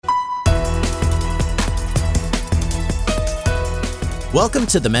Welcome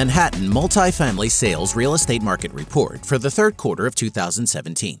to the Manhattan Multifamily Sales Real Estate Market Report for the third quarter of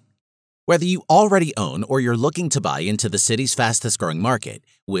 2017. Whether you already own or you're looking to buy into the city's fastest-growing market,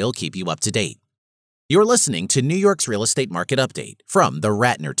 we'll keep you up to date. You're listening to New York's Real Estate Market Update from the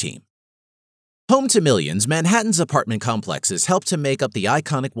Ratner team. Home to millions, Manhattan's apartment complexes help to make up the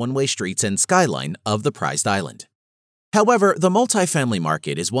iconic one-way streets and skyline of the prized island. However, the multifamily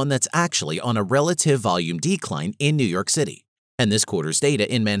market is one that's actually on a relative volume decline in New York City, and this quarter's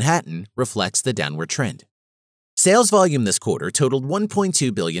data in Manhattan reflects the downward trend. Sales volume this quarter totaled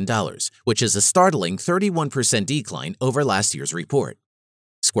 $1.2 billion, which is a startling 31% decline over last year's report.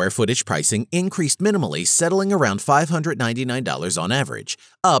 Square footage pricing increased minimally, settling around $599 on average,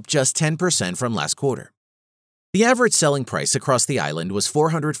 up just 10% from last quarter. The average selling price across the island was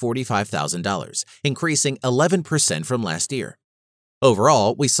 $445,000, increasing 11% from last year.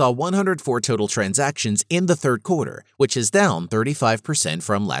 Overall, we saw 104 total transactions in the third quarter, which is down 35%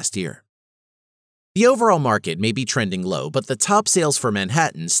 from last year. The overall market may be trending low, but the top sales for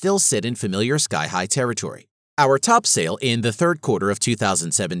Manhattan still sit in familiar sky-high territory. Our top sale in the third quarter of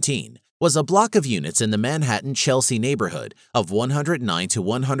 2017 was a block of units in the Manhattan Chelsea neighborhood of 109 to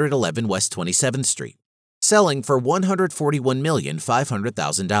 111 West 27th Street, selling for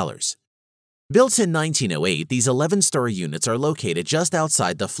 $141,500,000. Built in 1908, these 11-story units are located just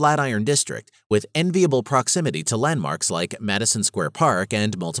outside the Flatiron District with enviable proximity to landmarks like Madison Square Park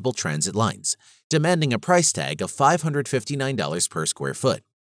and multiple transit lines, demanding a price tag of $559 per square foot.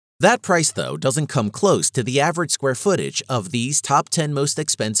 That price, though, doesn't come close to the average square footage of these top 10 most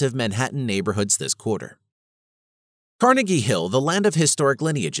expensive Manhattan neighborhoods this quarter. Carnegie Hill, the land of historic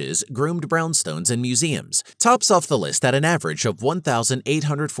lineages, groomed brownstones, and museums, tops off the list at an average of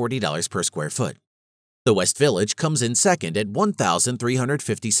 $1,840 per square foot. The West Village comes in second at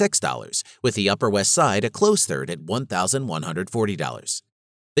 $1,356, with the Upper West Side a close third at $1,140.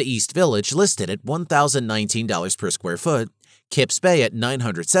 The East Village listed at $1,019 per square foot, Kips Bay at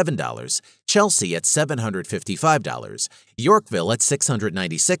 $907, Chelsea at $755, Yorkville at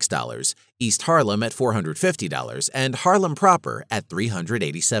 $696, East Harlem at $450, and Harlem proper at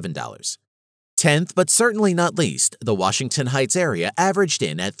 $387. 10th, but certainly not least, the Washington Heights area averaged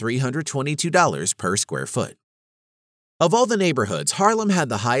in at $322 per square foot. Of all the neighborhoods, Harlem had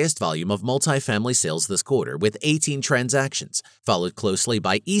the highest volume of multifamily sales this quarter with 18 transactions, followed closely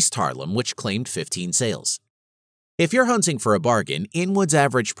by East Harlem, which claimed 15 sales. If you're hunting for a bargain, Inwood's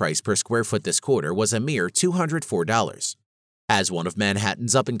average price per square foot this quarter was a mere $204. As one of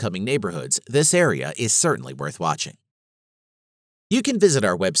Manhattan's up-and-coming neighborhoods, this area is certainly worth watching. You can visit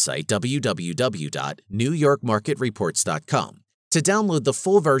our website, www.newyorkmarketreports.com, to download the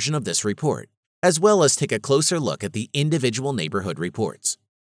full version of this report, as well as take a closer look at the individual neighborhood reports.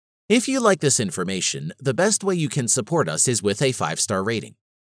 If you like this information, the best way you can support us is with a 5-star rating.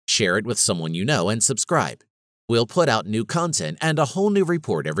 Share it with someone you know and subscribe. We'll put out new content and a whole new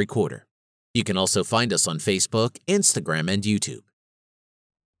report every quarter. You can also find us on Facebook, Instagram, and YouTube.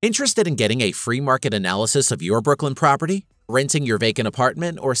 Interested in getting a free market analysis of your Brooklyn property, renting your vacant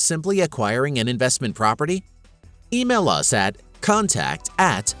apartment, or simply acquiring an investment property? Email us at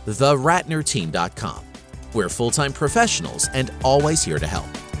contact@theratnerteam.com. We're full-time professionals and always here to help.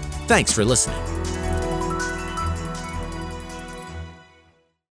 Thanks for listening.